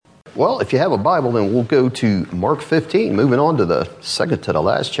Well, if you have a Bible, then we'll go to Mark 15, moving on to the second to the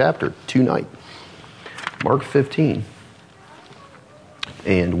last chapter tonight. Mark 15.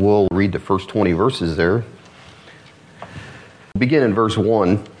 And we'll read the first 20 verses there. We'll begin in verse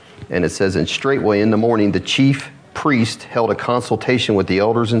 1, and it says, "And straightway in the morning the chief priest held a consultation with the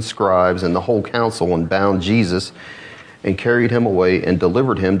elders and scribes and the whole council, and bound Jesus, and carried him away, and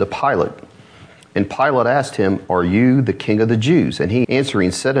delivered him to Pilate. And Pilate asked him, Are you the king of the Jews? And he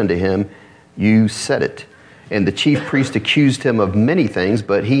answering said unto him, You said it. And the chief priest accused him of many things,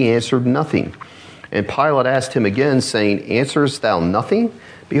 but he answered nothing. And Pilate asked him again, saying, Answerest thou nothing?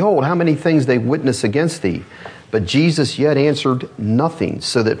 Behold, how many things they witness against thee. But Jesus yet answered nothing,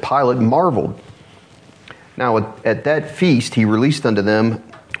 so that Pilate marveled. Now at that feast he released unto them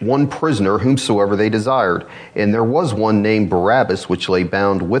one prisoner, whomsoever they desired. And there was one named Barabbas, which lay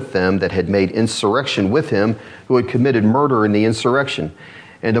bound with them, that had made insurrection with him, who had committed murder in the insurrection.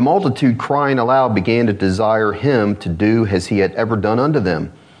 And a multitude crying aloud began to desire him to do as he had ever done unto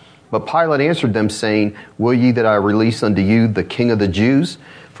them. But Pilate answered them, saying, Will ye that I release unto you the king of the Jews?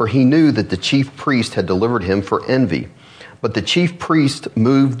 For he knew that the chief priest had delivered him for envy. But the chief priest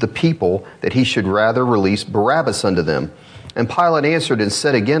moved the people that he should rather release Barabbas unto them. And Pilate answered and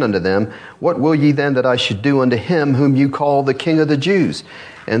said again unto them, What will ye then that I should do unto him whom you call the king of the Jews?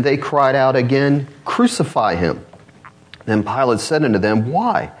 And they cried out again, Crucify him. Then Pilate said unto them,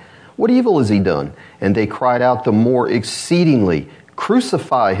 Why? What evil has he done? And they cried out the more exceedingly,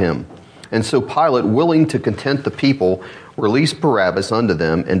 Crucify him. And so Pilate, willing to content the people, released Barabbas unto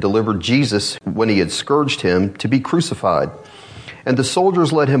them, and delivered Jesus, when he had scourged him, to be crucified. And the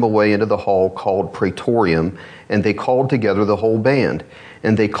soldiers led him away into the hall called Praetorium, and they called together the whole band.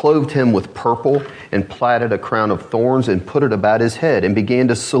 And they clothed him with purple, and platted a crown of thorns, and put it about his head, and began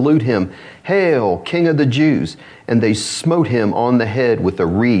to salute him, Hail, King of the Jews! And they smote him on the head with a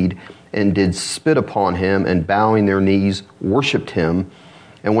reed, and did spit upon him, and bowing their knees, worshipped him.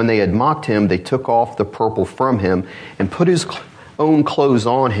 And when they had mocked him, they took off the purple from him, and put his own clothes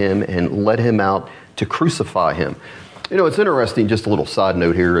on him, and led him out to crucify him. You know, it's interesting, just a little side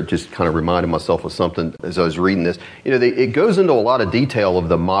note here, it just kind of reminded myself of something as I was reading this. You know, it goes into a lot of detail of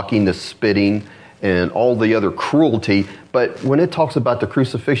the mocking, the spitting, and all the other cruelty, but when it talks about the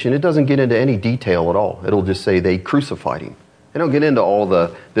crucifixion, it doesn't get into any detail at all. It'll just say they crucified him. They don't get into all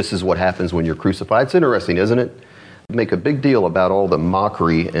this is what happens when you're crucified. It's interesting, isn't it? They make a big deal about all the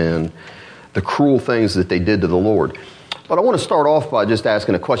mockery and the cruel things that they did to the Lord. But I want to start off by just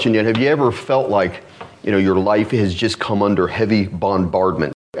asking a question. Have you ever felt like, your life has just come under heavy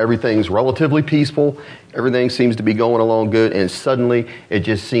bombardment? Everything's relatively peaceful. Everything seems to be going along good. And suddenly it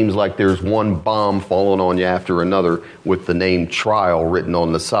just seems like there's one bomb falling on you after another with the name trial written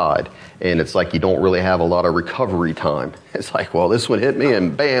on the side. And it's like you don't really have a lot of recovery time. It's like, well, this one hit me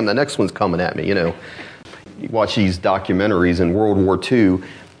and bam, the next one's coming at me, You watch these documentaries in World War II,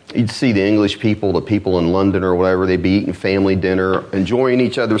 you'd see the English people, the people in London or whatever, they'd be eating family dinner, enjoying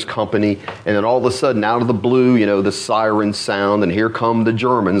each other's company, and then all of a sudden, out of the blue, the sirens sound, and here come the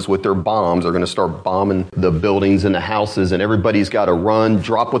Germans with their bombs. They're going to start bombing the buildings and the houses, and everybody's got to run,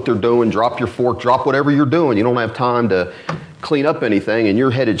 drop what they're doing, drop your fork, drop whatever you're doing. You don't have time to clean up anything, and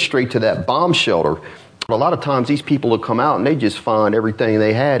you're headed straight to that bomb shelter. But a lot of times, these people will come out, and they just find everything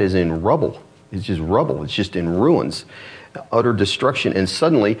they had is in rubble. It's just rubble. It's just in ruins. Utter destruction. And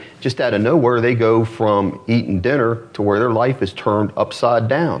suddenly, just out of nowhere, they go from eating dinner to where their life is turned upside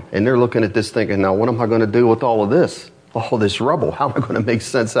down. And they're looking at this thinking, now what am I going to do with all of this? All this rubble? How am I going to make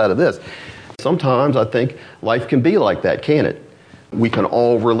sense out of this? Sometimes I think life can be like that, can't it? We can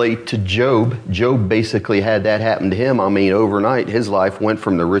all relate to Job. Job basically had that happen to him. I mean, overnight, his life went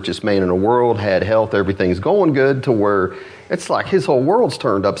from the richest man in the world, had health, everything's going good, to where it's like his whole world's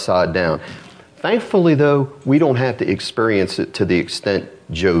turned upside down. Thankfully, though, we don't have to experience it to the extent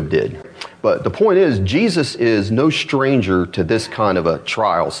Job did. But the point is, Jesus is no stranger to this kind of a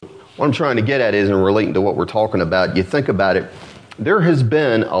trial. What I'm trying to get at is, in relating to what we're talking about, you think about it, there has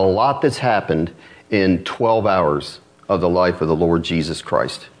been a lot that's happened in 12 hours of the life of the Lord Jesus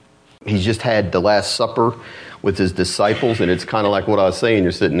Christ. He's just had the Last Supper with his disciples, and it's kind of like what I was saying.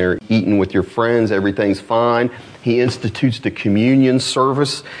 You're sitting there eating with your friends, everything's fine. He institutes the communion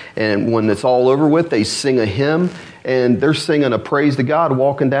service, and when it's all over with, they sing a hymn, and they're singing a praise to God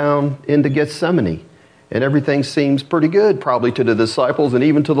walking down into Gethsemane. And everything seems pretty good, probably to the disciples and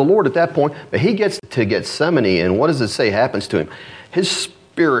even to the Lord at that point. But he gets to Gethsemane, and what does it say happens to him? His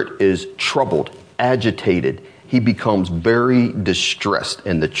spirit is troubled, agitated. He becomes very distressed,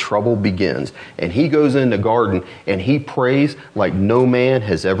 and the trouble begins. And he goes in the garden, and he prays like no man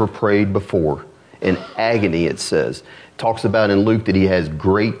has ever prayed before. in agony, it says. It talks about in Luke that he has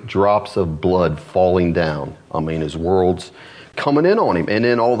great drops of blood falling down. I mean, his world's coming in on him. And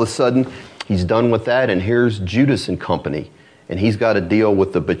then all of a sudden, he's done with that, and here's Judas and company. And he's got to deal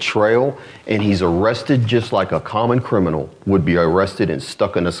with the betrayal, and he's arrested just like a common criminal would be arrested and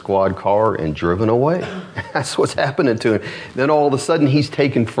stuck in a squad car and driven away. That's what's happening to him. Then all of a sudden, he's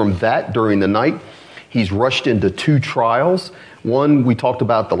taken from that during the night. He's rushed into 2 trials. One we talked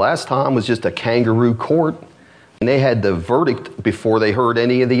about the last time was just a kangaroo court. And they had the verdict before they heard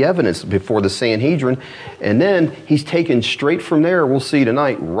any of the evidence, before the Sanhedrin. And then he's taken straight from there, we'll see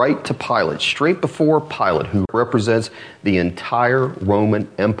tonight, right to Pilate, straight before Pilate, who represents the entire Roman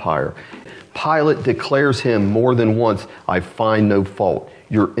Empire. Pilate declares him more than once, I find no fault.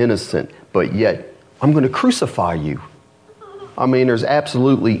 You're innocent, but yet I'm going to crucify you. I mean, there's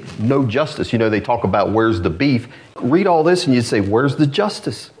absolutely no justice. You know, they talk about where's the beef. Read all this and you'd say, where's the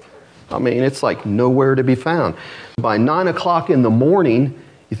justice? I mean, it's like nowhere to be found. By 9 o'clock in the morning,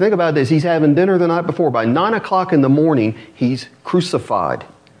 you think about this, he's having dinner the night before. By 9 o'clock in the morning, he's crucified.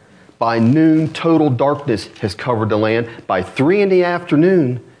 By noon, total darkness has covered the land. By 3 in the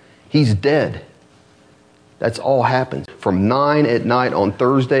afternoon, he's dead. That's all happens. From 9 at night on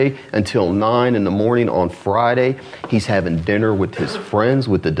Thursday until 9 in the morning on Friday, he's having dinner with his friends,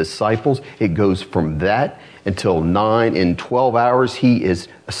 with the disciples. It goes from that until 9. In 12 hours, he is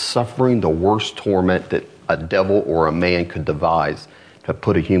suffering the worst torment that a devil or a man could devise to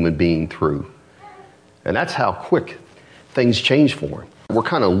put a human being through. And that's how quick things change for him. We're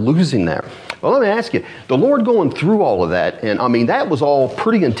kind of losing that. Well, let me ask you, the Lord going through all of that, and I mean, that was all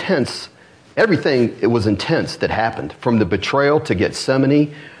pretty intense. Everything, it was intense that happened, from the betrayal to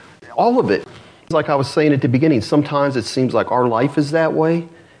Gethsemane, all of it. Like I was saying at the beginning, sometimes it seems like our life is that way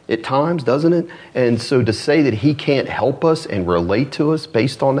at times, doesn't it? And so to say that he can't help us and relate to us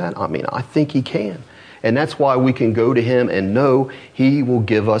based on that, I mean, I think he can. And that's why we can go to him and know he will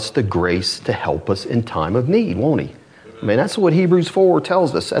give us the grace to help us in time of need, won't he? I mean, that's what Hebrews 4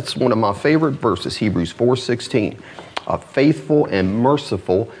 tells us. That's one of my favorite verses, Hebrews 4:16. A faithful and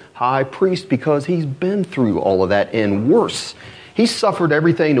merciful high priest, because he's been through all of that and worse. He suffered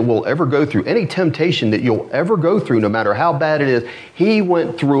everything that we'll ever go through. Any temptation that you'll ever go through, no matter how bad it is, he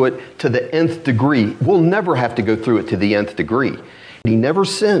went through it to the nth degree. We'll never have to go through it to the nth degree. He never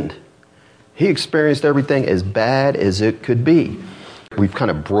sinned. He experienced everything as bad as it could be. We've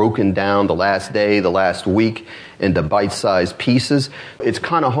kind of broken down the last day, the last week into bite-sized pieces. It's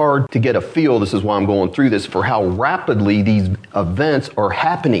kind of hard to get a feel, this is why I'm going through this, for how rapidly these events are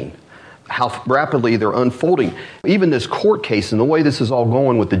happening, how rapidly they're unfolding. Even this court case and the way this is all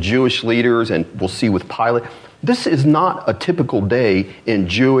going with the Jewish leaders, and we'll see with Pilate, this is not a typical day in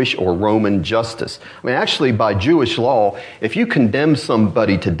Jewish or Roman justice. I mean, actually, by Jewish law, if you condemn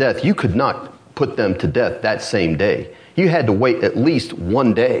somebody to death, you could not put them to death that same day. You had to wait at least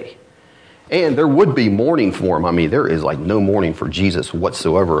one day. And there would be mourning for him. I mean, there is like no mourning for Jesus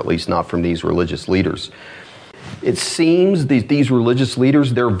whatsoever, at least not from these religious leaders. It seems these religious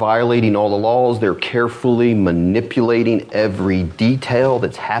leaders, they're violating all the laws. They're carefully manipulating every detail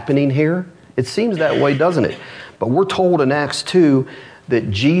that's happening here. It seems that way, doesn't it? But we're told in Acts 2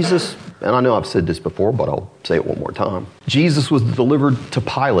 that Jesus, and I know I've said this before, but I'll say it one more time. Jesus was delivered to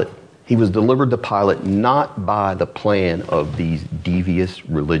Pilate. He was delivered to Pilate not by the plan of these devious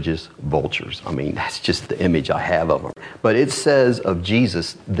religious vultures. I mean, that's just the image I have of them. But it says of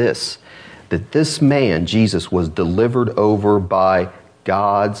Jesus this, that this man, Jesus, was delivered over by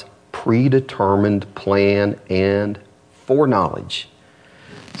God's predetermined plan and foreknowledge.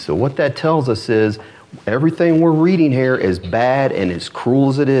 So what that tells us is, everything we're reading here, as bad and as cruel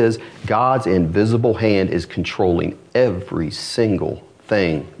as it is, God's invisible hand is controlling every single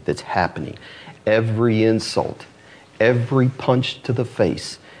thing that's happening. Every insult, every punch to the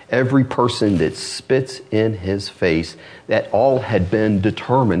face, every person that spits in his face, that all had been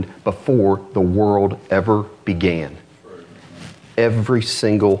determined before the world ever began. Every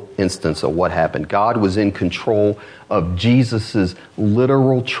single instance of what happened. God was in control of Jesus's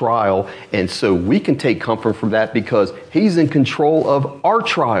literal trial, and so we can take comfort from that because he's in control of our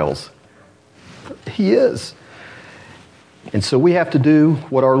trials. He is. And so we have to do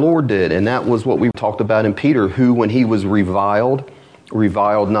what our Lord did, and that was what we talked about in Peter, who, when he was reviled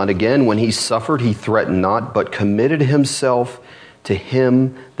not again. When he suffered, he threatened not, but committed himself to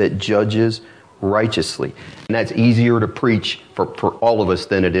him that judges righteously. And that's easier to preach for all of us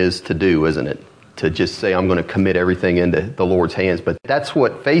than it is to do, isn't it? To just say, I'm going to commit everything into the Lord's hands. But that's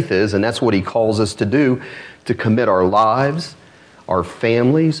what faith is, and that's what he calls us to do, to commit our lives, our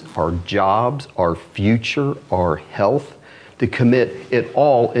families, our jobs, our future, our health, to commit it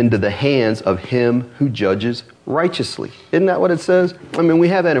all into the hands of him who judges righteously. Isn't that what it says? I mean, we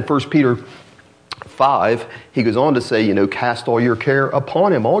have that in 1 Peter 5. He goes on to say, cast all your care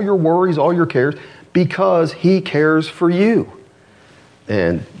upon him, all your worries, all your cares, because he cares for you.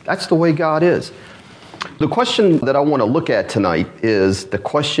 And that's the way God is. The question that I want to look at tonight is the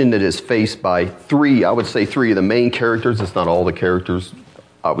question that is faced by three of the main characters. It's not all the characters.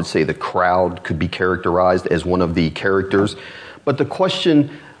 I would say the crowd could be characterized as one of the characters. But the question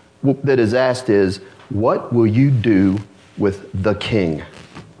that is asked is, what will you do with the king?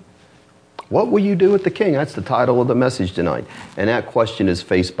 What will you do with the king? That's the title of the message tonight. And that question is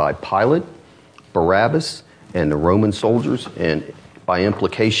faced by Pilate, Barabbas, and the Roman soldiers, and by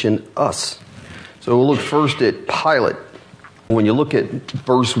implication, us. So we'll look first at Pilate. When you look at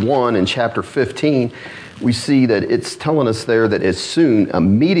verse 1 in chapter 15, we see that it's telling us there that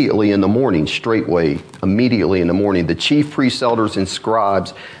immediately in the morning, the chief priests, elders, and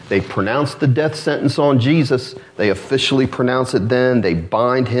scribes, they pronounce the death sentence on Jesus. They officially pronounce it then. They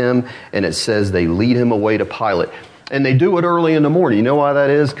bind him, and it says they lead him away to Pilate. And they do it early in the morning. You know why that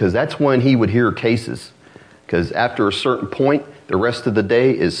is? Because that's when he would hear cases. Because after a certain point, the rest of the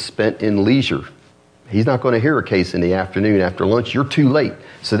day is spent in leisure. He's not going to hear a case in the afternoon after lunch. You're too late.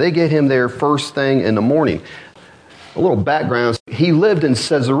 So they get him there first thing in the morning. A little background. He lived in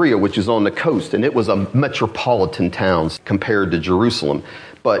Caesarea, which is on the coast, and it was a metropolitan town compared to Jerusalem.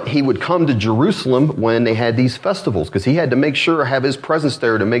 But he would come to Jerusalem when they had these festivals, because he had to have his presence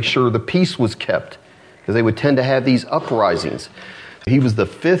there to make sure the peace was kept, because they would tend to have these uprisings. He was the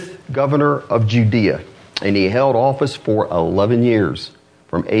 5th governor of Judea, and he held office for 11 years.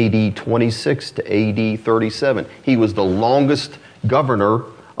 From AD 26 to AD 37. He was the longest governor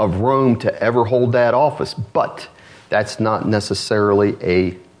of Rome to ever hold that office. But that's not necessarily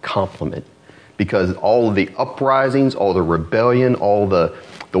a compliment, because all of the uprisings, all the rebellion, all the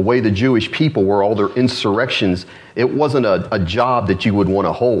way the Jewish people were, all their insurrections, it wasn't a job that you would want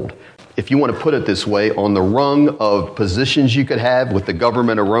to hold. If you want to put it this way, on the rung of positions you could have with the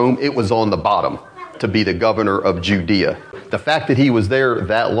government of Rome, it was on the bottom to be the governor of Judea. The fact that he was there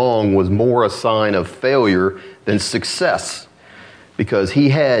that long was more a sign of failure than success, because he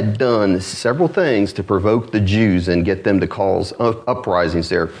had done several things to provoke the Jews and get them to cause uprisings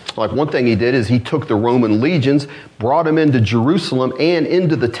there. Like one thing he did is he took the Roman legions, brought them into Jerusalem and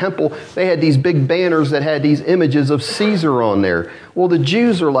into the temple. They had these big banners that had these images of Caesar on there. Well, the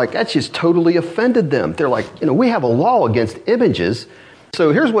Jews are like, that just totally offended them. They're like, we have a law against images.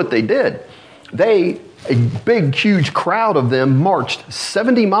 So here's what they did. A big, huge crowd of them marched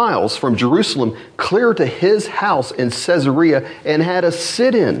 70 miles from Jerusalem clear to his house in Caesarea and had a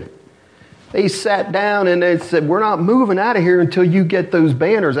sit-in. They sat down and they said, we're not moving out of here until you get those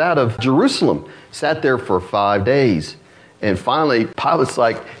banners out of Jerusalem. Sat there for 5 days. And finally,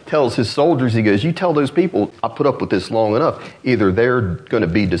 Pilate tells his soldiers, he goes, you tell those people, I put up with this long enough. Either they're going to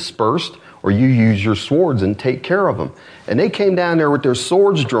be dispersed or you use your swords and take care of them. And they came down there with their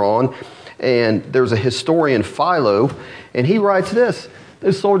swords drawn. And there's a historian, Philo, and he writes this.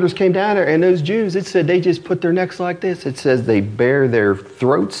 Those soldiers came down there, and those Jews, it said they just put their necks like this. It says they bare their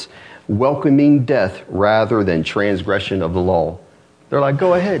throats, welcoming death rather than transgression of the law. They're like,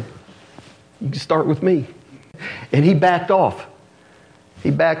 go ahead. You can start with me. And he backed off.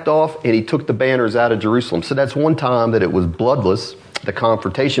 And he took the banners out of Jerusalem. So that's one time that it was bloodless, the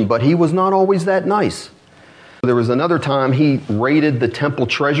confrontation, but he was not always that nice. There was another time he raided the temple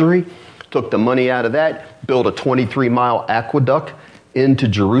treasury, took the money out of that, built a 23-mile aqueduct into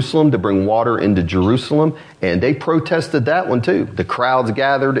Jerusalem to bring water into Jerusalem, and they protested that one too. The crowds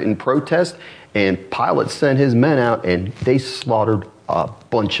gathered in protest, and Pilate sent his men out, and they slaughtered a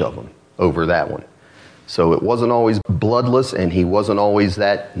bunch of them over that one. So it wasn't always bloodless, and he wasn't always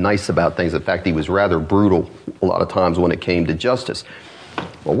that nice about things. In fact, he was rather brutal a lot of times when it came to justice.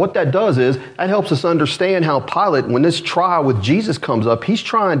 Well, what that does is, that helps us understand how Pilate, when this trial with Jesus comes up, he's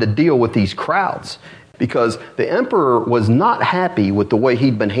trying to deal with these crowds, because the emperor was not happy with the way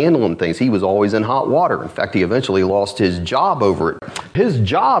he'd been handling things. He was always in hot water. In fact, he eventually lost his job over it. His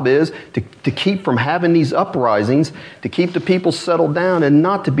job is to keep from having these uprisings, to keep the people settled down and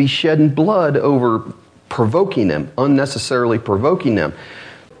not to be shedding blood over provoking them, unnecessarily provoking them.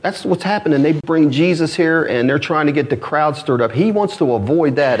 That's what's happening. They bring Jesus here and they're trying to get the crowd stirred up. He wants to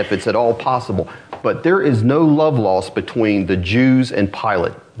avoid that if it's at all possible. But there is no love lost between the Jews and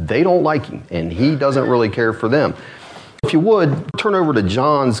Pilate. They don't like him, and he doesn't really care for them. If you would, turn over to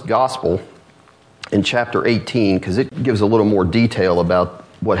John's Gospel in chapter 18, because it gives a little more detail about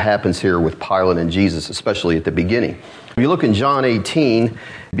what happens here with Pilate and Jesus, especially at the beginning. If you look in John 18,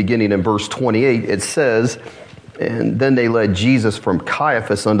 beginning in verse 28, it says, And then they led Jesus from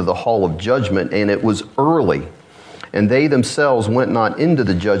Caiaphas unto the hall of judgment, and it was early. And they themselves went not into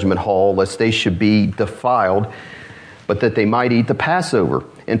the judgment hall, lest they should be defiled, but that they might eat the Passover.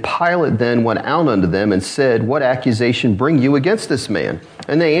 And Pilate then went out unto them and said, What accusation bring you against this man?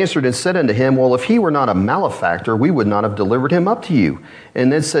 And they answered and said unto him, Well, if he were not a malefactor, we would not have delivered him up to you.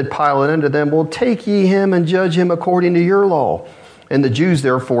 And then said Pilate unto them, Well, take ye him and judge him according to your law. And the Jews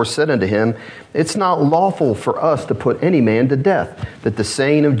therefore said unto him, It's not lawful for us to put any man to death, that the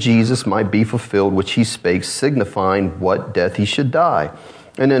saying of Jesus might be fulfilled, which he spake, signifying what death he should die.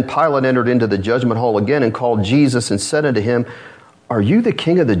 And then Pilate entered into the judgment hall again and called Jesus and said unto him, Are you the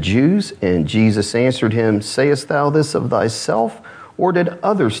king of the Jews? And Jesus answered him, Sayest thou this of thyself, or did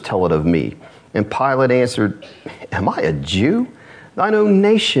others tell it of me? And Pilate answered, Am I a Jew? Thine own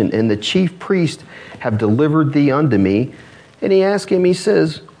nation and the chief priest have delivered thee unto me. And he asked him, he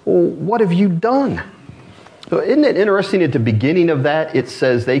says, Well, what have you done? So isn't it interesting at the beginning of that, it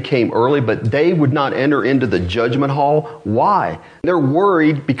says they came early, but they would not enter into the judgment hall. Why? They're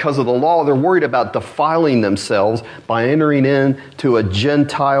worried because of the law. They're worried about defiling themselves by entering into a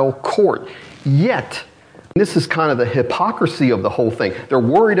Gentile court. Yet, this is kind of the hypocrisy of the whole thing. They're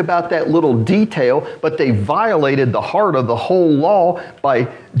worried about that little detail, but they violated the heart of the whole law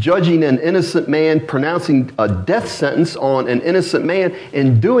by judging an innocent man, pronouncing a death sentence on an innocent man,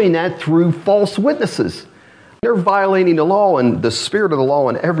 and doing that through false witnesses. They're violating the law and the spirit of the law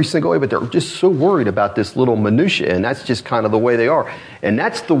in every single way, but they're just so worried about this little minutia, and that's just kind of the way they are. And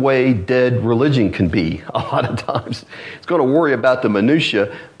that's the way dead religion can be a lot of times. It's going to worry about the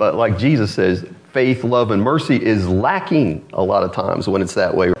minutia, but like Jesus says, faith, love, and mercy is lacking a lot of times when it's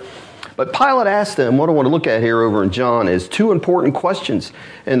that way. But Pilate asked them, what I want to look at here over in John is two important questions.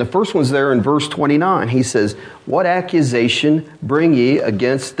 And the first one's there in verse 29. He says, What accusation bring ye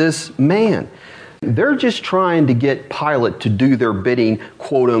against this man? They're just trying to get Pilate to do their bidding,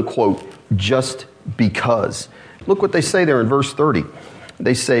 quote unquote, just because. Look what they say there in verse 30.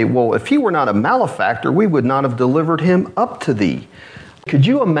 They say, Well, if he were not a malefactor, we would not have delivered him up to thee. Could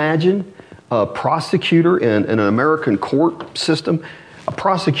you imagine a prosecutor in an American court system? A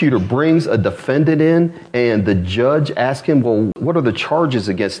prosecutor brings a defendant in and the judge asks him, Well, what are the charges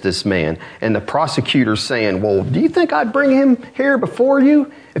against this man? And the prosecutor's saying, Well, do you think I'd bring him here before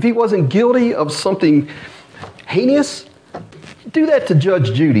you if he wasn't guilty of something heinous? Do that to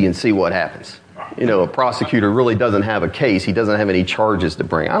Judge Judy and see what happens. You know, a prosecutor really doesn't have a case. He doesn't have any charges to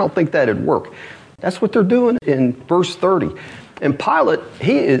bring. I don't think that'd work. That's what they're doing in verse 30. And Pilate,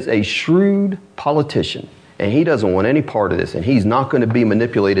 he is a shrewd politician. And he doesn't want any part of this. And he's not going to be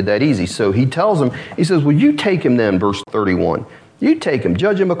manipulated that easy. So he tells him, he says, Well, you take him then, verse 31. You take him,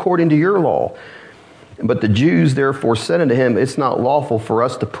 judge him according to your law. But the Jews therefore said unto him, It's not lawful for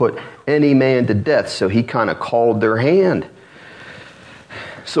us to put any man to death. So he kind of called their hand.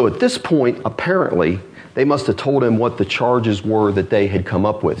 So at this point, apparently, they must have told him what the charges were that they had come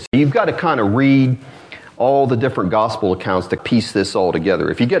up with. So you've got to kind of read all the different gospel accounts to piece this all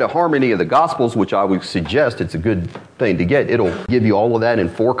together. If you get a harmony of the gospels, which I would suggest it's a good thing to get, it'll give you all of that in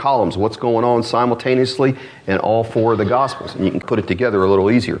 4 columns, what's going on simultaneously in all 4 of the gospels. And you can put it together a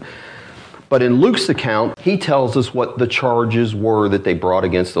little easier. But in Luke's account, he tells us what the charges were that they brought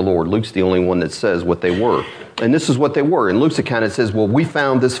against the Lord. Luke's the only one that says what they were. And this is what they were. In Luke's account, it says, Well, we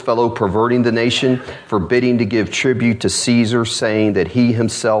found this fellow perverting the nation, forbidding to give tribute to Caesar, saying that he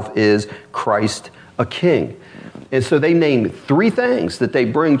himself is Christ, a king. And so they named 3 things that they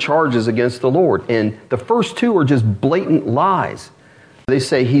bring charges against the Lord. And the first 2 are just blatant lies. They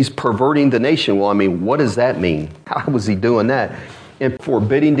say he's perverting the nation. Well, I mean, what does that mean? How was he doing that? And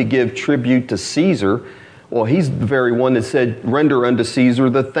forbidding to give tribute to Caesar. Well, he's the very one that said, Render unto Caesar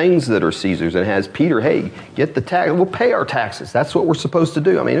the things that are Caesar's. And has Peter, hey, get the tax. We'll pay our taxes. That's what we're supposed to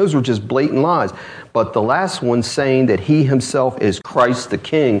do. I mean, those were just blatant lies. But the last one saying that he himself is Christ the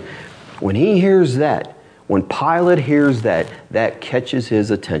King, when he hears that, when Pilate hears that, that catches his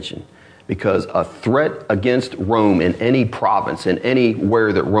attention. Because a threat against Rome in any province, in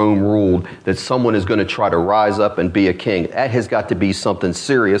anywhere that Rome ruled, that someone is going to try to rise up and be a king, that has got to be something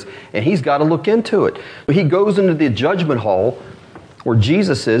serious, and he's got to look into it. He goes into the judgment hall where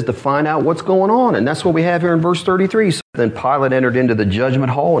Jesus is to find out what's going on, and that's what we have here in verse 33. So then Pilate entered into the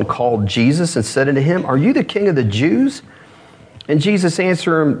judgment hall and called Jesus and said unto him, Are you the king of the Jews? And Jesus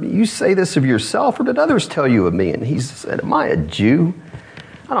answered him, You say this of yourself, or did others tell you of me? And he said, Am I a Jew?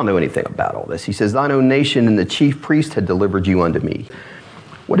 I don't know anything about all this. He says, Thine own nation and the chief priest had delivered you unto me.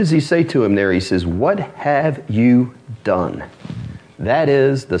 What does he say to him there? He says, What have you done? That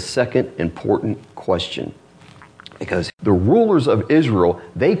is the second important question. Because the rulers of Israel,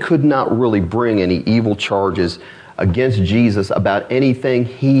 they could not really bring any evil charges against Jesus about anything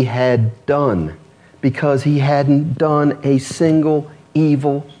he had done, because he hadn't done a single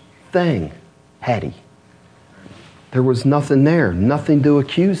evil thing, had he? There was nothing there, nothing to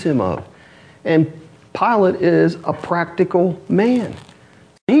accuse him of. And Pilate is a practical man.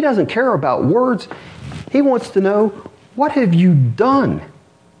 He doesn't care about words. He wants to know, what have you done?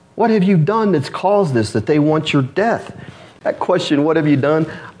 What have you done that's caused this, that they want your death? That question, what have you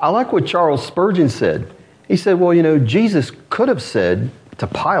done? I like what Charles Spurgeon said. He said, well, Jesus could have said to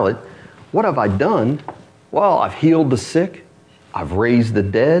Pilate, what have I done? Well, I've healed the sick. I've raised the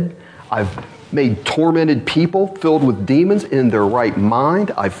dead. I've made tormented people filled with demons in their right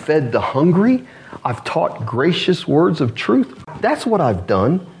mind. I've fed the hungry. I've taught gracious words of truth. That's what I've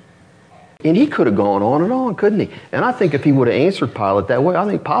done. And he could have gone on and on, couldn't he? And I think if he would have answered Pilate that way, I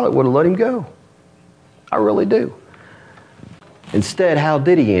think Pilate would have let him go. I really do. Instead, how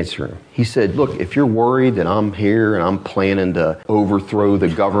did he answer him? He said, look, if you're worried that I'm here and I'm planning to overthrow the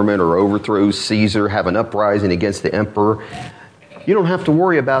government or overthrow Caesar, have an uprising against the emperor, you don't have to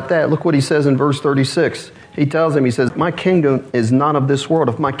worry about that. Look what he says in verse 36. He tells him, he says, my kingdom is not of this world.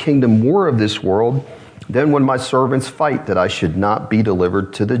 If my kingdom were of this world, then when my servants fight, that I should not be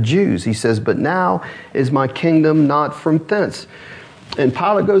delivered to the Jews. He says, but now is my kingdom not from thence. And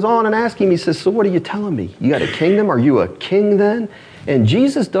Pilate goes on and asks him, he says, so what are you telling me? You got a kingdom? Are you a king then? And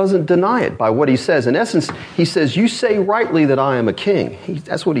Jesus doesn't deny it by what he says. In essence, he says, you say rightly that I am a king.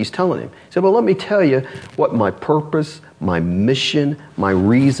 That's what he's telling him. He said, well, let me tell you what my purpose, my mission, my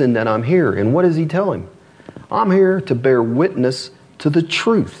reason that I'm here. And what does he tell him? I'm here to bear witness to the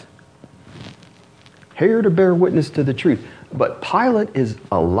truth. Here to bear witness to the truth. But Pilate is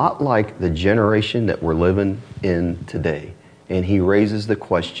a lot like the generation that we're living in today. And he raises the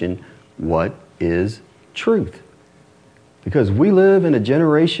question, what is truth? Because we live in a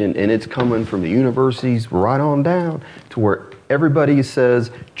generation, and it's coming from the universities right on down to where everybody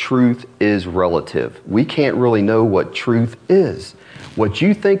says truth is relative. We can't really know what truth is. What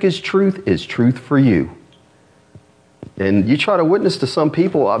you think is truth for you. And you try to witness to some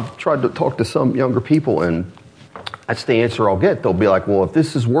people. I've tried to talk to some younger people, and that's the answer I'll get. They'll be like, well, if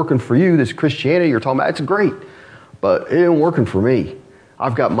this is working for you, this Christianity you're talking about, it's great. But it ain't working for me.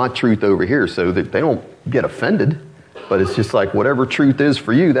 I've got my truth over here, so that they don't get offended. But it's just like whatever truth is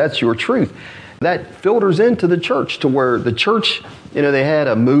for you, that's your truth. That filters into the church to where the church, they had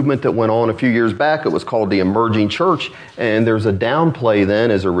a movement that went on a few years back. It was called the emerging church. And there's a downplay then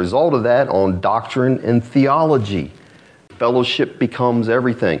as a result of that on doctrine and theology. Fellowship becomes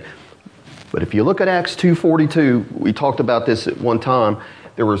everything. But if you look at Acts 2:42, we talked about this at one time.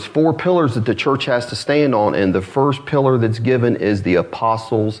 There was 4 pillars that the church has to stand on, and the first pillar that's given is the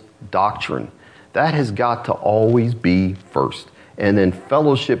apostles' doctrine. That has got to always be first. And then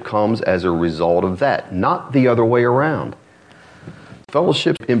fellowship comes as a result of that, not the other way around.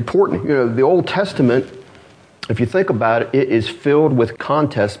 Fellowship's important. The Old Testament, if you think about it, it is filled with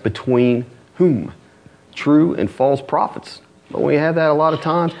contests between whom? True and false prophets. But we have that a lot of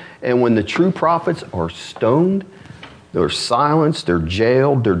times. And when the true prophets are stoned, they're silenced, they're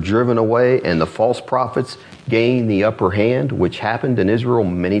jailed, they're driven away, and the false prophets gain the upper hand, which happened in Israel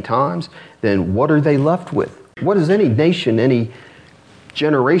many times, then what are they left with? What is any nation, any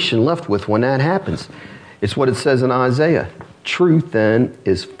generation left with when that happens? It's what it says in Isaiah. Truth then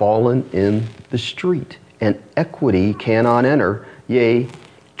is fallen in the street, and equity cannot enter. Yea,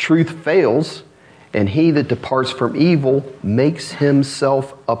 truth fails, and he that departs from evil makes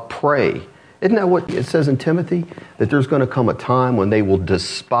himself a prey. Isn't that what it says in Timothy? That there's going to come a time when they will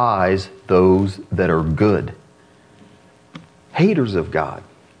despise those that are good. Haters of God.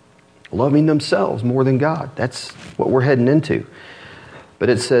 Loving themselves more than God. That's what we're heading into. But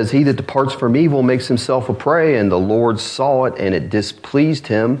it says, he that departs from evil makes himself a prey, and the Lord saw it, and it displeased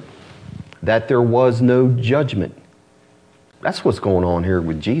him that there was no judgment. That's what's going on here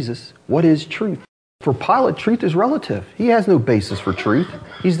with Jesus. What is truth? For Pilate, truth is relative. He has no basis for truth.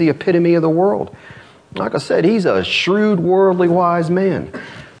 He's the epitome of the world. Like I said, he's a shrewd, worldly, wise man.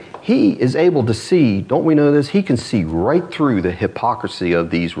 He is able to see, don't we know this? He can see right through the hypocrisy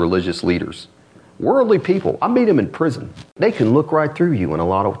of these religious leaders. Worldly people, I meet them in prison. They can look right through you in a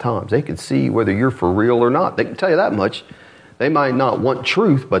lot of times. They can see whether you're for real or not. They can tell you that much. They might not want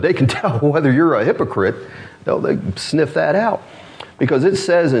truth, but they can tell whether you're a hypocrite. They sniff that out. Because it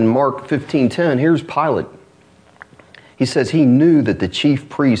says in Mark 15:10, here's Pilate. He says he knew that the chief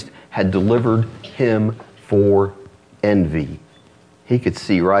priest had delivered him for envy. He could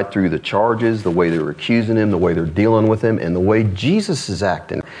see right through the charges, the way they were accusing him, the way they're dealing with him, and the way Jesus is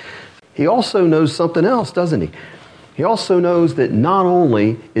acting. He also knows something else, doesn't he? He also knows that not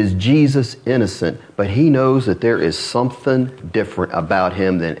only is Jesus innocent, but he knows that there is something different about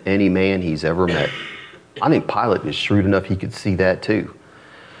him than any man he's ever met. I think Pilate is shrewd enough he could see that too.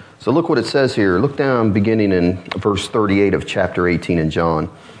 So look what it says here. Look down beginning in verse 38 of chapter 18 in John.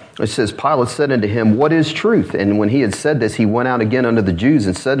 It says, Pilate said unto him, what is truth? And when he had said this, he went out again unto the Jews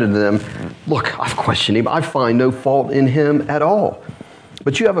and said unto them, look, I've questioned him. I find no fault in him at all.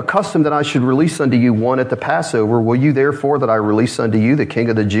 But you have a custom that I should release unto you one at the Passover. Will you therefore that I release unto you the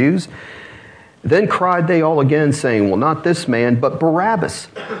King of the Jews? Then cried they all again, saying, well, not this man, but Barabbas.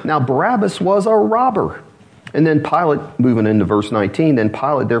 Now Barabbas was a robber. And then Pilate, moving into verse 19, then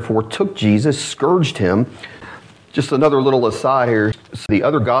Pilate therefore took Jesus, scourged him. Just another little aside here. So the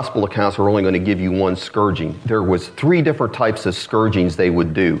other gospel accounts are only going to give you one scourging. There was 3 different types of scourgings they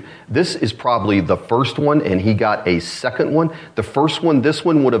would do. This is probably the first one, and he got a second one. The first one, this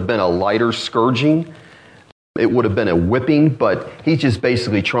one would have been a lighter scourging. It would have been a whipping, but he's just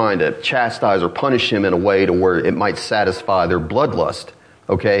basically trying to chastise or punish him in a way to where it might satisfy their bloodlust.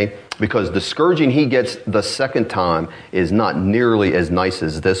 Okay? Because the scourging he gets the second time is not nearly as nice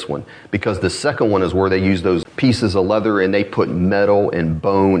as this one. Because the second one is where they use those pieces of leather and they put metal and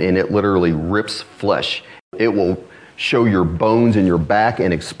bone and it literally rips flesh. It will show your bones in your back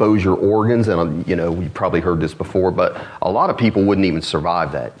and expose your organs. And, you know, you've probably heard this before, but a lot of people wouldn't even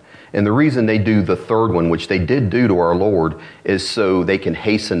survive that. And the reason they do the third one, which they did do to our Lord, is so they can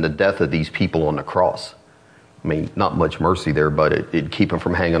hasten the death of these people on the cross. I mean, not much mercy there, but it'd keep them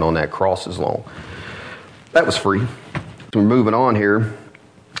from hanging on that cross as long. That was free. So we're moving on here.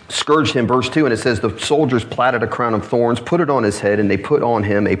 Scourged him, verse 2, and it says, the soldiers platted a crown of thorns, put it on his head, and they put on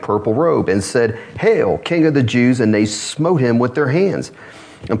him a purple robe, and said, Hail, King of the Jews, and they smote him with their hands.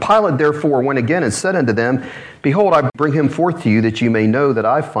 And Pilate therefore went again and said unto them, Behold, I bring him forth to you, that you may know that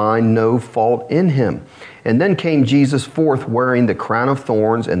I find no fault in him. And then came Jesus forth, wearing the crown of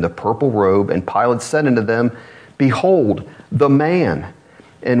thorns and the purple robe. And Pilate said unto them, Behold, the man.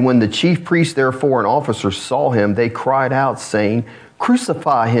 And when the chief priests therefore and officers saw him, they cried out, saying,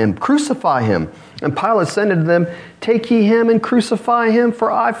 Crucify him, crucify him. And Pilate said unto them, Take ye him and crucify him,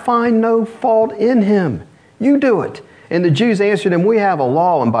 for I find no fault in him. You do it. And the Jews answered him, We have a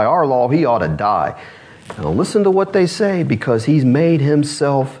law, and by our law he ought to die. Now listen to what they say, because he's made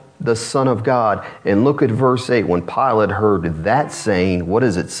himself the Son of God. And look at verse 8. When Pilate heard that saying, what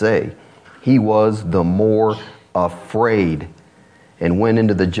does it say? He was the more afraid, and went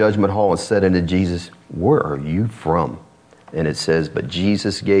into the judgment hall and said unto Jesus, Where are you from? And it says, But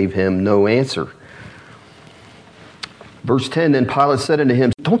Jesus gave him no answer. Verse 10, Then Pilate said unto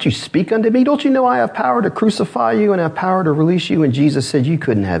him, Don't you speak unto me? Don't you know I have power to crucify you and have power to release you? And Jesus said, You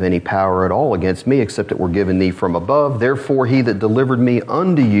couldn't have any power at all against me, except it were given thee from above. Therefore he that delivered me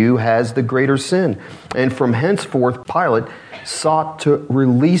unto you has the greater sin. And from henceforth Pilate sought to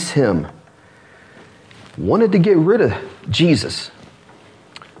release him. Wanted to get rid of Jesus.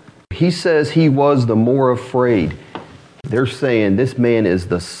 He says he was the more afraid. They're saying this man is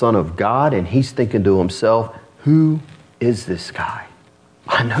the Son of God, and he's thinking to himself, who is this guy?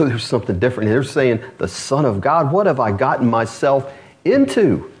 I know there's something different. They're saying, the Son of God, what have I gotten myself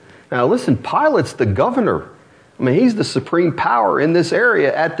into? Now listen, Pilate's the governor. I mean, he's the supreme power in this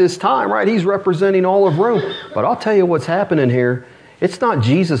area at this time, right? He's representing all of Rome. But I'll tell you what's happening here. It's not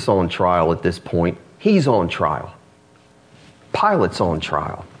Jesus on trial at this point. He's on trial. Pilate's on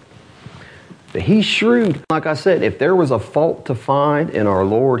trial. But he's shrewd. Like I said, if there was a fault to find in our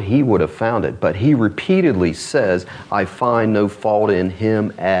Lord, he would have found it. But he repeatedly says, I find no fault in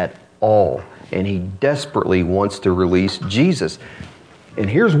him at all. And he desperately wants to release Jesus. And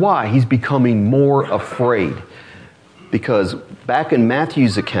here's why he's becoming more afraid. Because back in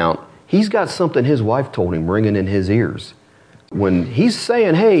Matthew's account, he's got something his wife told him ringing in his ears. When he's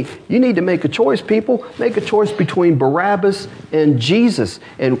saying, hey, you need to make a choice, people. Make a choice between Barabbas and Jesus.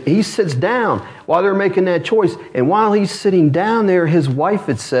 And he sits down while they're making that choice. And while he's sitting down there, his wife,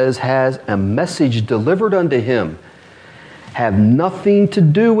 it says, has a message delivered unto him. Have nothing to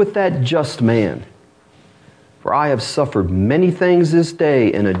do with that just man. For I have suffered many things this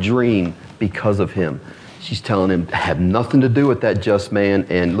day in a dream because of him. She's telling him, have nothing to do with that just man.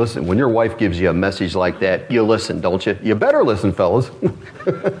 And listen, when your wife gives you a message like that, you listen, don't you? You better listen, fellas.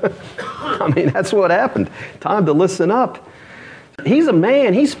 I mean, that's what happened. Time to listen up. He's a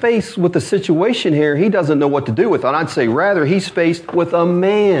man. He's faced with a situation here he doesn't know what to do with. And I'd say rather he's faced with a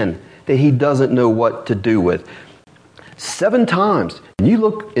man that he doesn't know what to do with. 7 times. And you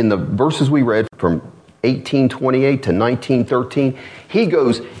look in the verses we read from 1828 to 1913. He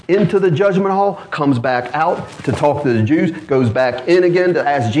goes into the judgment hall, comes back out to talk to the Jews, goes back in again to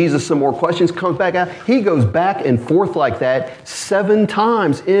ask Jesus some more questions, comes back out. He goes back and forth like that 7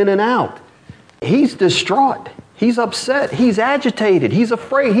 times in and out. He's distraught. He's upset. He's agitated. He's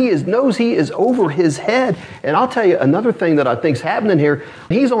afraid. He knows he is over his head. And I'll tell you another thing that I think's happening here.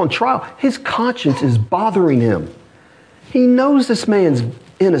 He's on trial. His conscience is bothering him. He knows this man's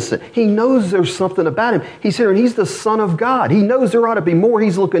innocent. He knows there's something about him. He's here and he's the Son of God. He knows there ought to be more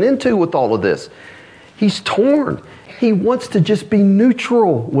he's looking into with all of this. He's torn. He wants to just be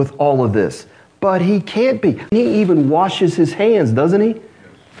neutral with all of this, but he can't be. He even washes his hands, doesn't he?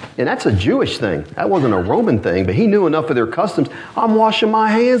 And that's a Jewish thing. That wasn't a Roman thing, but he knew enough of their customs. I'm washing my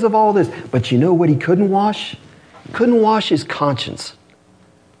hands of all this. But you know what he couldn't wash? Couldn't wash his conscience.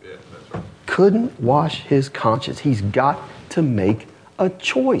 Yeah, that's right. Couldn't wash his conscience. He's got to make a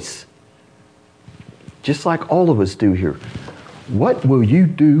choice. Just like all of us do here. What will you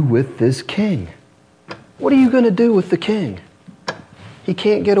do with this king? What are you going to do with the king? He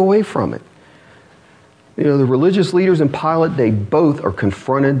can't get away from it. You know, the religious leaders and Pilate, they both are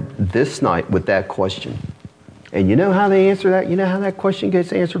confronted this night with that question. And you know how they answer that? You know how that question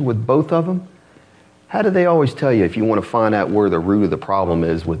gets answered with both of them? How do they always tell you if you want to find out where the root of the problem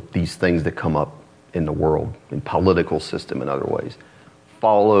is with these things that come up in the world, in political system and other ways?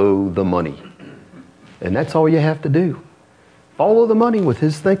 Follow the money. And that's all you have to do. Follow the money with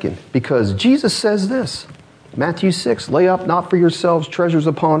his thinking. Because Jesus says this, Matthew 6, lay up not for yourselves treasures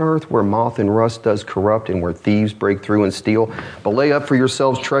upon earth where moth and rust does corrupt and where thieves break through and steal, but lay up for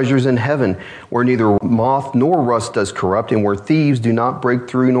yourselves treasures in heaven where neither moth nor rust does corrupt and where thieves do not break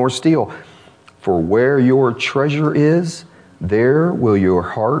through nor steal. For where your treasure is, there will your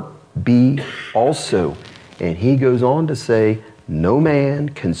heart be also. And he goes on to say, no man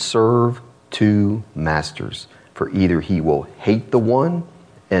can serve 2 masters, for either he will hate the one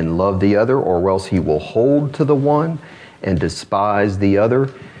and love the other, or else he will hold to the one and despise the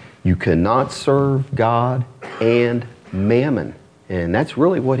other. You cannot serve God and mammon. And that's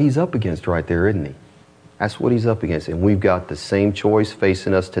really what he's up against right there, isn't he? That's what he's up against. And we've got the same choice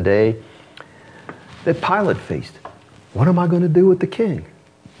facing us today that Pilate faced. What am I going to do with the king?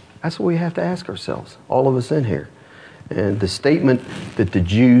 That's what we have to ask ourselves, all of us in here. And the statement that the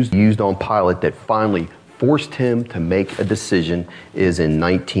Jews used on Pilate that finally forced him to make a decision is in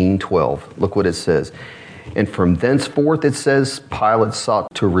 1912. Look what it says. And from thenceforth, it says, Pilate sought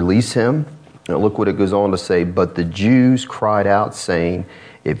to release him. Now look what it goes on to say. But the Jews cried out, saying,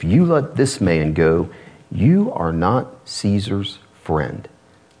 if you let this man go, you are not Caesar's friend.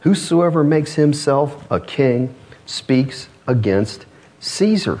 Whosoever makes himself a king speaks against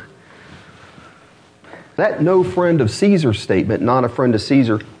Caesar. That no friend of Caesar statement, not a friend of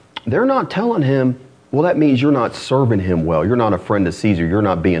Caesar, they're not telling him, well, that means you're not serving him well. You're not a friend of Caesar. You're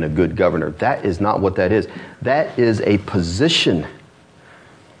not being a good governor. That is not what that is. That is a position,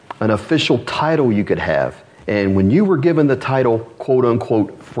 an official title you could have. And when you were given the title, quote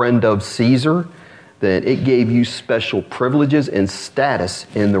unquote, friend of Caesar, then it gave you special privileges and status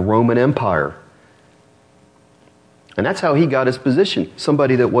in the Roman Empire. And that's how he got his position.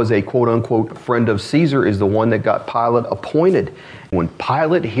 Somebody that was a quote unquote friend of Caesar is the one that got Pilate appointed. When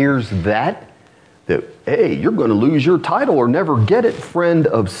Pilate hears that, hey, you're going to lose your title or never get it, friend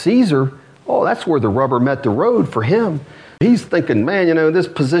of Caesar. Oh, that's where the rubber met the road for him. He's thinking, man, this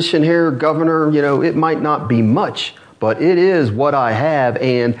position here, governor, it might not be much, but it is what I have.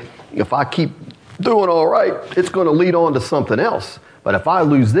 And if I keep doing all right, it's going to lead on to something else. But if I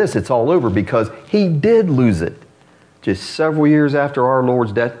lose this, it's all over, because he did lose it just several years after our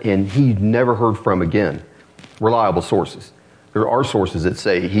Lord's death, and he never heard from again. Reliable sources. There are sources that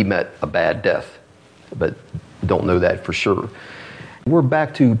say he met a bad death, but don't know that for sure. We're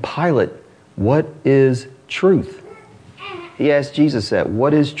back to Pilate. What is truth? He asked Jesus that.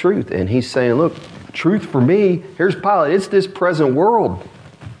 What is truth? And he's saying, look, truth for me, here's Pilate. It's this present world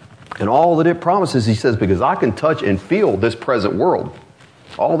and all that it promises. He says, because I can touch and feel this present world.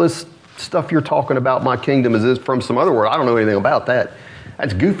 All this stuff you're talking about, my kingdom is this from some other world. I don't know anything about that.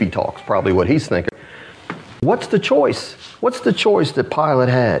 That's goofy talk, probably what he's thinking. What's the choice? What's the choice that Pilate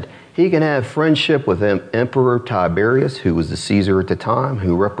had? He can have friendship with Emperor Tiberius, who was the Caesar at the time,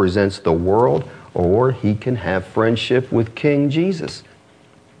 who represents the world, or he can have friendship with King Jesus.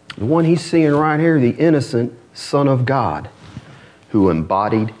 The one he's seeing right here, the innocent Son of God, who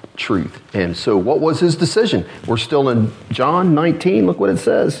embodied truth. And so what was his decision? We're still in John 19. Look what it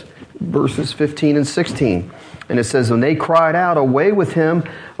says, verses 15 and 16. And it says, and they cried out, away with him,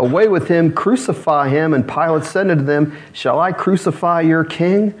 crucify him. And Pilate said unto them, shall I crucify your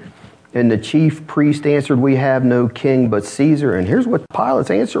king? And the chief priest answered, we have no king but Caesar. And here's what Pilate's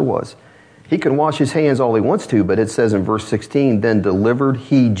answer was. He can wash his hands all he wants to, but it says in verse 16, then delivered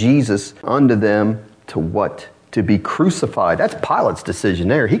he Jesus unto them to what? To be crucified. That's Pilate's decision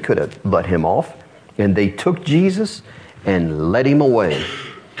there. He could have let him off. And they took Jesus and led him away.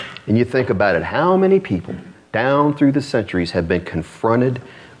 And you think about it, how many people down through the centuries have been confronted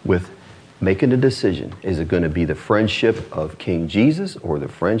with making a decision. Is it going to be the friendship of King Jesus or the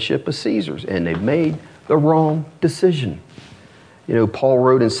friendship of Caesar's? And they've made the wrong decision. You know, Paul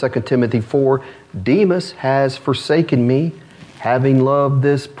wrote in 2 Timothy 4, Demas has forsaken me, having loved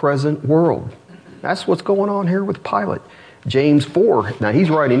this present world. That's what's going on here with Pilate. James 4, now he's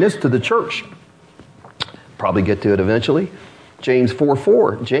writing this to the church. Probably get to it eventually. James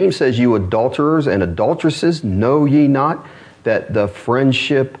 4:4. James says, you adulterers and adulteresses, know ye not that the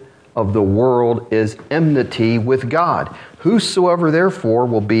friendship of the world is enmity with God. Whosoever therefore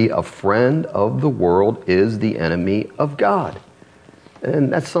will be a friend of the world is the enemy of God.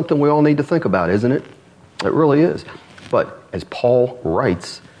 And that's something we all need to think about, isn't it? It really is. But as Paul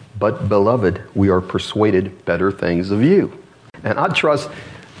writes, but beloved, we are persuaded better things of you. And I trust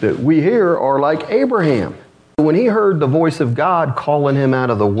that we here are like Abraham. When he heard the voice of God calling him out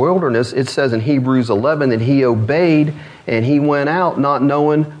of the wilderness, it says in Hebrews 11 that he obeyed and he went out not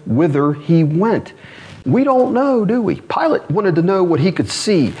knowing whither he went. We don't know, do we? Pilate wanted to know what he could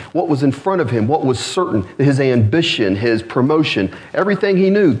see, what was in front of him, what was certain, his ambition, his promotion, everything he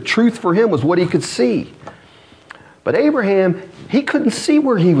knew. Truth for him was what he could see. But Abraham, he couldn't see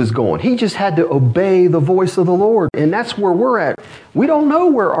where he was going. He just had to obey the voice of the Lord. And that's where we're at. We don't know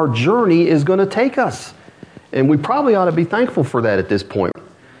where our journey is going to take us. And we probably ought to be thankful for that at this point.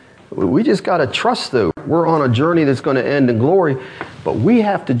 We just got to trust, though. We're on a journey that's going to end in glory. But we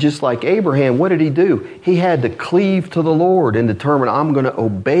have to, just like Abraham, what did he do? He had to cleave to the Lord and determine, I'm going to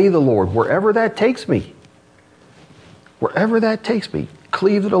obey the Lord wherever that takes me. Wherever that takes me.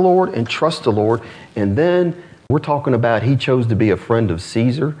 Cleave to the Lord and trust the Lord. And then we're talking about he chose to be a friend of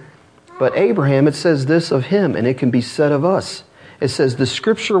Caesar. But Abraham, it says this of him, and it can be said of us. It says, the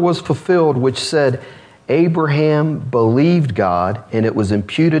scripture was fulfilled, which said, Abraham believed God, and it was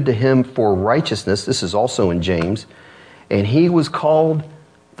imputed to him for righteousness. This is also in James. And he was called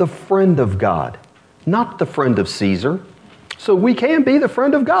the friend of God, not the friend of Caesar. So we can be the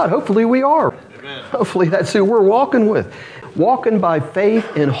friend of God. Hopefully we are. Amen. Hopefully that's who we're walking with. Walking by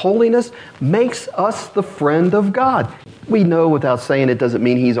faith in holiness makes us the friend of God. We know without saying it doesn't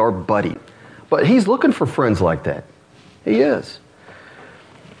mean he's our buddy. But he's looking for friends like that. He is.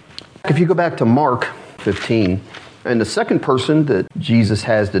 If you go back to Mark 15, and the second person that Jesus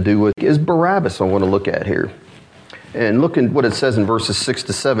has to do with is Barabbas I want to look at here. And look at what it says in verses 6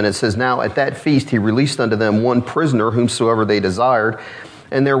 to 7. It says, now at that feast he released unto them one prisoner whomsoever they desired.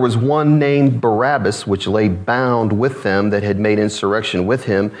 And there was one named Barabbas, which lay bound with them that had made insurrection with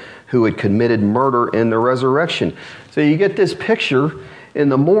him, who had committed murder in the resurrection. So you get this picture. In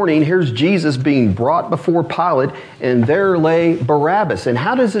the morning, here's Jesus being brought before Pilate, and there lay Barabbas. And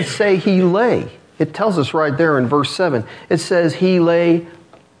how does it say he lay? It tells us right there in verse 7. It says he lay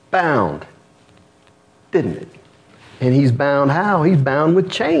bound, didn't it? And he's bound how? He's bound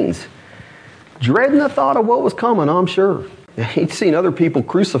with chains. Dreading the thought of what was coming, I'm sure. He'd seen other people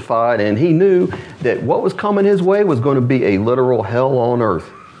crucified, and he knew that what was coming his way was going to be a literal hell on earth.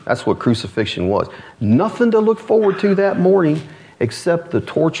 That's what crucifixion was. Nothing to look forward to that morning except the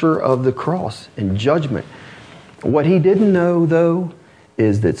torture of the cross and judgment. What he didn't know, though,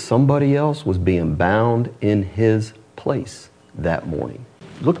 is that somebody else was being bound in his place that morning.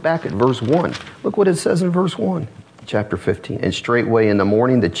 Look back at verse 1. Look what it says in verse 1, chapter 15. And straightway in the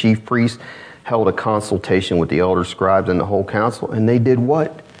morning, the chief priest held a consultation with the elder scribes and the whole council. And they did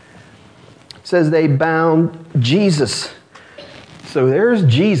what? It says they bound Jesus. So there's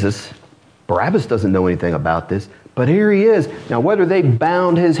Jesus. Barabbas doesn't know anything about this. But here he is. Now, whether they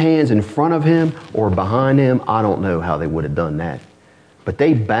bound his hands in front of him or behind him, I don't know how they would have done that. But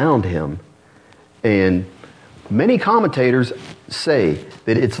they bound him. And many commentators say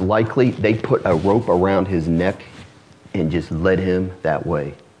that it's likely they put a rope around his neck and just led him that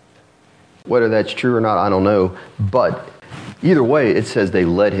way. Whether that's true or not, I don't know. But either way, it says they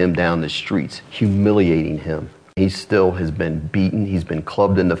led him down the streets, humiliating him. He still has been beaten. He's been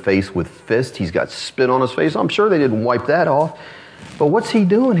clubbed in the face with fists. He's got spit on his face. I'm sure they didn't wipe that off. But what's he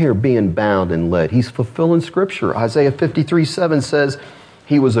doing here being bound and led? He's fulfilling Scripture. Isaiah 53:7 says,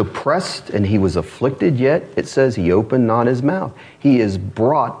 he was oppressed and he was afflicted, yet it says he opened not his mouth. He is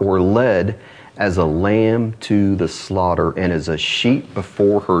brought or led as a lamb to the slaughter, and as a sheep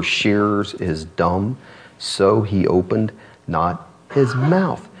before her shearers is dumb, so he opened not his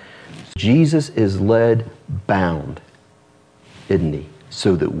mouth. Jesus is led bound, isn't he?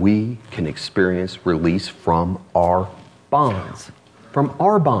 So that we can experience release from our bonds. From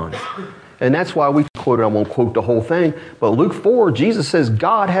our bonds. And that's why we quoted, I won't quote the whole thing, but Luke 4, Jesus says,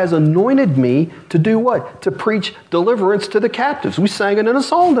 God has anointed me to do what? To preach deliverance to the captives. We sang it in a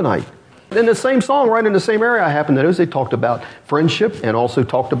song tonight. In the same song, right in the same area I happen to notice, they talked about friendship and also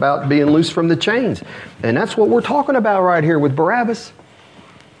talked about being loose from the chains. And that's what we're talking about right here with Barabbas.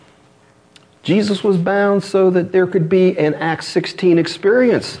 Jesus was bound so that there could be an Acts 16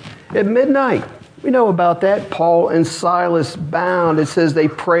 experience at midnight. We know about that. Paul and Silas bound. It says they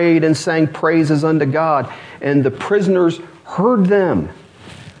prayed and sang praises unto God. And the prisoners heard them.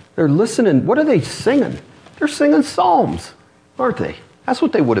 They're listening. What are they singing? They're singing psalms, aren't they? That's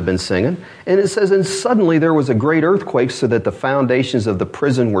what they would have been singing. And it says, and suddenly there was a great earthquake so that the foundations of the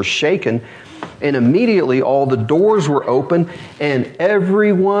prison were shaken. And immediately all the doors were open and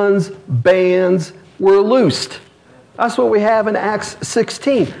everyone's bands were loosed. That's what we have in Acts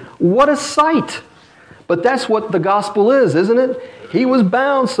 16. What a sight. But that's what the gospel is, isn't it? He was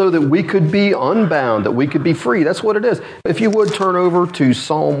bound so that we could be unbound, that we could be free. That's what it is. If you would turn over to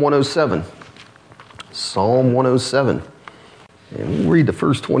Psalm 107. Psalm 107. And we'll read the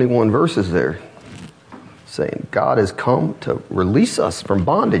first 21 verses there. Saying God has come to release us from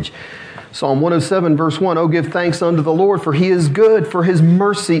bondage. Psalm 107 verse 1, Oh, give thanks unto the Lord, for he is good, for his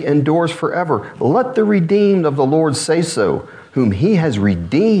mercy endures forever. Let the redeemed of the Lord say so, whom he has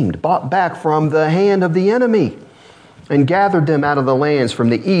redeemed, bought back from the hand of the enemy, and gathered them out of the lands from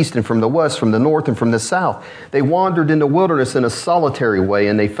the east and from the west, from the north and from the south. They wandered in the wilderness in a solitary way,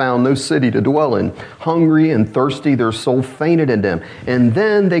 and they found no city to dwell in. Hungry and thirsty, their soul fainted in them. And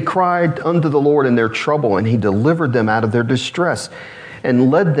then they cried unto the Lord in their trouble, and he delivered them out of their distress,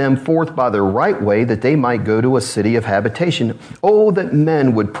 and led them forth by the right way, that they might go to a city of habitation. Oh, that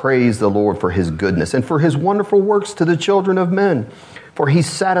men would praise the Lord for his goodness, and for his wonderful works to the children of men. For he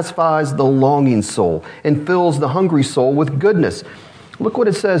satisfies the longing soul, and fills the hungry soul with goodness. Look what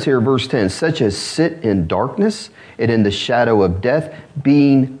it says here, verse 10. Such as sit in darkness and in the shadow of death,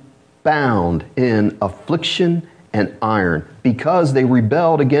 being bound in affliction and iron, because they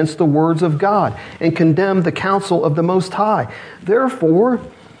rebelled against the words of God and condemned the counsel of the Most High. Therefore,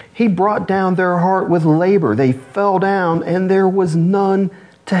 he brought down their heart with labor. They fell down, and there was none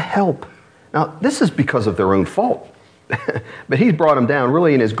to help. Now, this is because of their own fault. But he's brought them down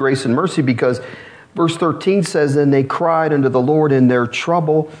really in his grace and mercy, because verse 13 says, and they cried unto the Lord in their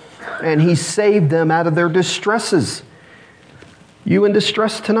trouble, and he saved them out of their distresses. You in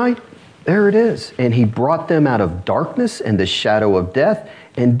distress tonight? There it is. And he brought them out of darkness and the shadow of death,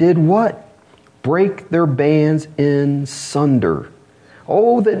 and did what? Break their bands in sunder.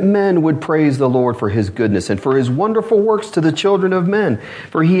 Oh, that men would praise the Lord for his goodness and for his wonderful works to the children of men.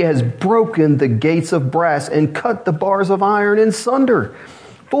 For he has broken the gates of brass and cut the bars of iron in sunder.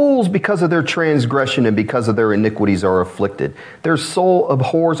 Fools, because of their transgression and because of their iniquities, are afflicted. Their soul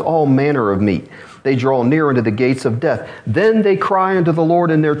abhors all manner of meat. They draw near unto the gates of death. Then they cry unto the Lord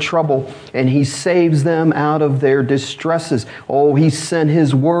in their trouble, and he saves them out of their distresses. Oh, he sent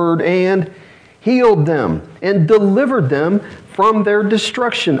his word and healed them and delivered them from their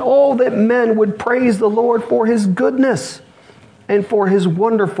destruction. Oh, that men would praise the Lord for his goodness and for his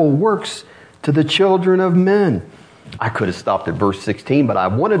wonderful works to the children of men. I could have stopped at verse 16, but I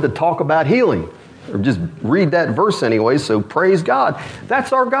wanted to talk about healing, or just read that verse anyway, so praise God.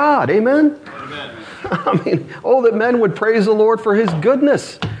 That's our God, amen? Amen. I mean, oh, that men would praise the Lord for his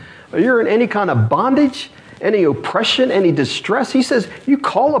goodness. You're in any kind of bondage, any oppression, any distress. He says, you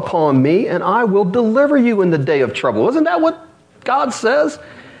call upon me and I will deliver you in the day of trouble. Isn't that what God says?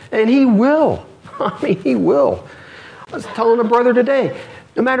 And he will. I mean, he will. I was telling a brother today,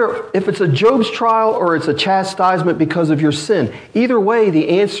 no matter if it's a Job's trial or it's a chastisement because of your sin, either way,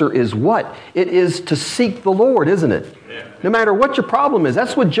 the answer is what? It is to seek the Lord, isn't it? Yeah. No matter what your problem is.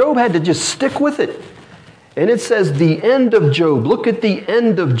 That's what Job had to just stick with it. And it says the end of Job. Look at the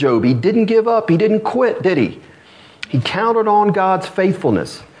end of Job. He didn't give up. He didn't quit, did he? He counted on God's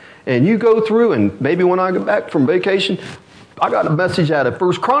faithfulness. And you go through, and maybe when I get back from vacation, I got a message out of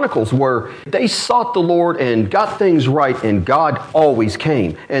 1 Chronicles where they sought the Lord and got things right, and God always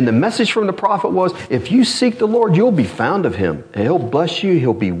came. And the message from the prophet was, if you seek the Lord, you'll be found of him. And he'll bless you.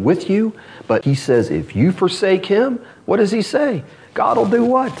 He'll be with you. But he says, if you forsake him, what does he say? God will do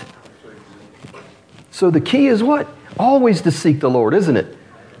what? So the key is what? Always to seek the Lord, isn't it?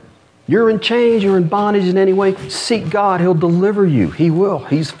 You're in chains, you're in bondage in any way. Seek God. He'll deliver you. He will.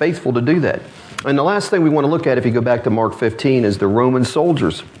 He's faithful to do that. And the last thing we want to look at, if you go back to Mark 15, is the Roman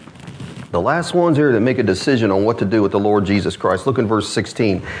soldiers. The last ones here that make a decision on what to do with the Lord Jesus Christ. Look in verse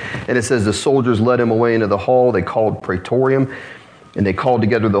 16. And it says, the soldiers led him away into the hall. They called praetorium. And they called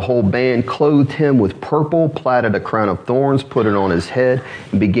together the whole band, clothed him with purple, platted a crown of thorns, put it on his head,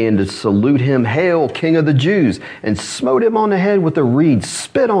 and began to salute him, Hail, King of the Jews, and smote him on the head with a reed,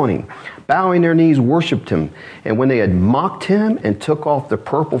 spit on him, bowing their knees, worshipped him. And when they had mocked him and took off the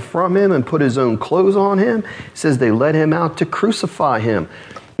purple from him and put his own clothes on him, it says they led him out to crucify him.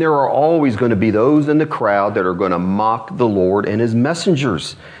 There are always going to be those in the crowd that are going to mock the Lord and his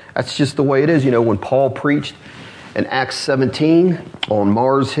messengers. That's just the way it is. You know, when Paul preached in Acts 17 on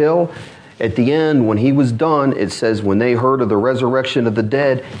Mars Hill, at the end, when he was done, it says when they heard of the resurrection of the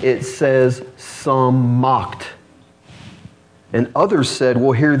dead, it says some mocked. And others said,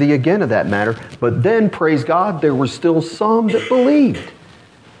 we'll hear thee again of that matter. But then, praise God, there were still some that believed.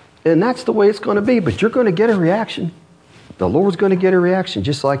 And that's the way it's going to be. But you're going to get a reaction. The Lord's going to get a reaction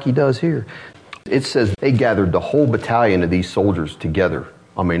just like he does here. It says they gathered the whole battalion of these soldiers together.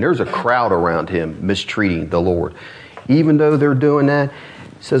 I mean, there's a crowd around him mistreating the Lord. Even though they're doing that,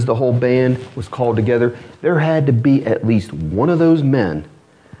 it says the whole band was called together. There had to be at least one of those men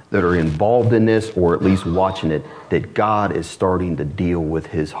that are involved in this, or at least watching it, that God is starting to deal with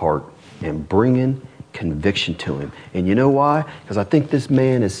his heart and bringing conviction to him. And you know why? Because I think this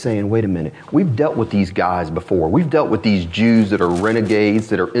man is saying, wait a minute, we've dealt with these guys before. We've dealt with these Jews that are renegades,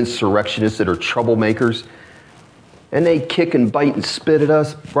 that are insurrectionists, that are troublemakers. And they kick and bite and spit at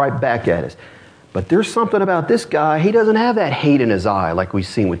us, right back at us. But there's something about this guy. He doesn't have that hate in his eye like we've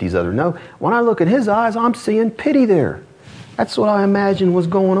seen with these other. No, when I look at his eyes, I'm seeing pity there. That's what I imagine was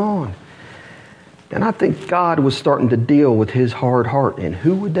going on. And I think God was starting to deal with his hard heart. And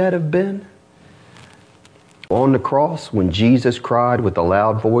who would that have been? On the cross, when Jesus cried with a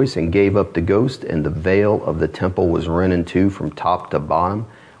loud voice and gave up the ghost, and the veil of the temple was rent in two from top to bottom,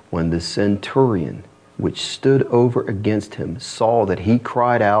 when the centurion, which stood over against him, saw that he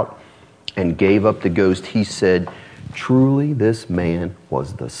cried out and gave up the ghost, he said, truly this man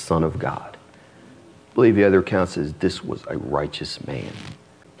was the Son of God. I believe the other account says this was a righteous man.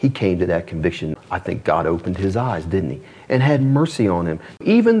 He came to that conviction. I think God opened his eyes, didn't he? And had mercy on him.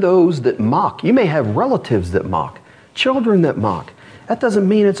 Even those that mock. You may have relatives that mock, children that mock. That doesn't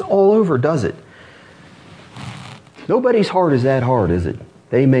mean it's all over, does it? Nobody's heart is that hard, is it?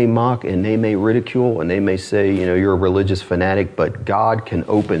 They may mock and they may ridicule and they may say, you know, you're a religious fanatic, but God can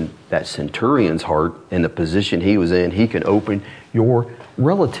open that centurion's heart in the position he was in. He can open your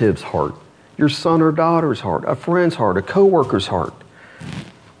relative's heart, your son or daughter's heart, a friend's heart, a co-worker's heart.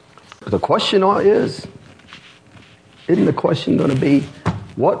 The question isn't the question going to be,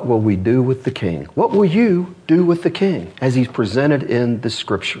 what will we do with the king? What will you do with the king as he's presented in the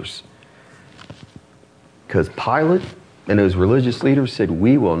scriptures? Because Pilate and those religious leaders said,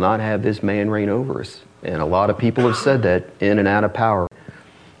 we will not have this man reign over us. And a lot of people have said that in and out of power.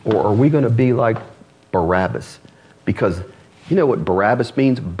 Or are we going to be like Barabbas? Because you know what Barabbas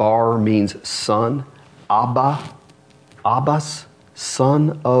means? Bar means son. Abbas,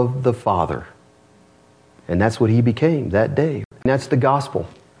 son of the Father. And that's what he became that day. And that's the gospel,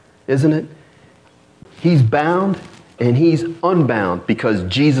 isn't it? He's bound and he's unbound because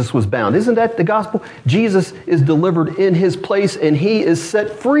Jesus was bound. Isn't that the gospel? Jesus is delivered in his place and he is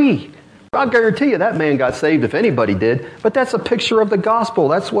set free. I guarantee you that man got saved if anybody did. But that's a picture of the gospel.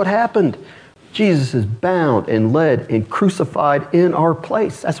 That's what happened. Jesus is bound and led and crucified in our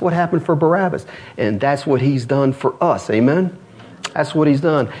place. That's what happened for Barabbas. And that's what he's done for us. Amen? That's what he's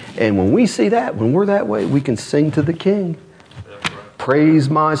done. And when we see that, when we're that way, we can sing to the King. Praise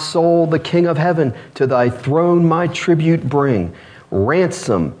my soul, the King of heaven. To thy throne my tribute bring.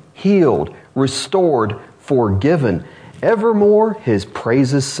 Ransom, healed, restored, forgiven. Evermore his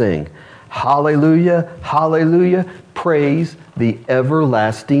praises sing. Hallelujah, hallelujah. Praise the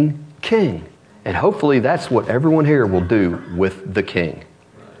everlasting King. And hopefully that's what everyone here will do with the King.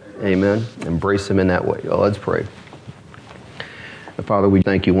 Amen. Embrace him in that way. Well, let's pray. Father, we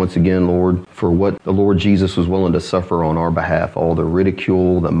thank you once again, Lord, for what the Lord Jesus was willing to suffer on our behalf. All the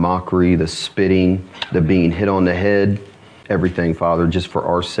ridicule, the mockery, the spitting, the being hit on the head, everything, Father, just for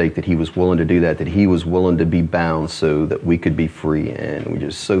our sake, that he was willing to do that he was willing to be bound so that we could be free. And we're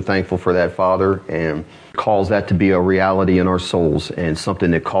just so thankful for that, Father, and cause that to be a reality in our souls and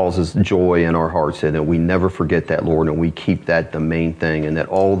something that causes joy in our hearts, and that we never forget that, Lord, and we keep that the main thing, and that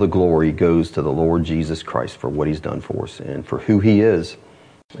all the glory goes to the Lord Jesus Christ for what he's done for us and for who he is.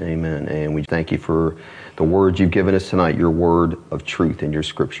 Amen. And we thank you for the words you've given us tonight, your word of truth in your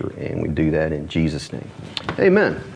scripture, and we do that in Jesus' name. Amen.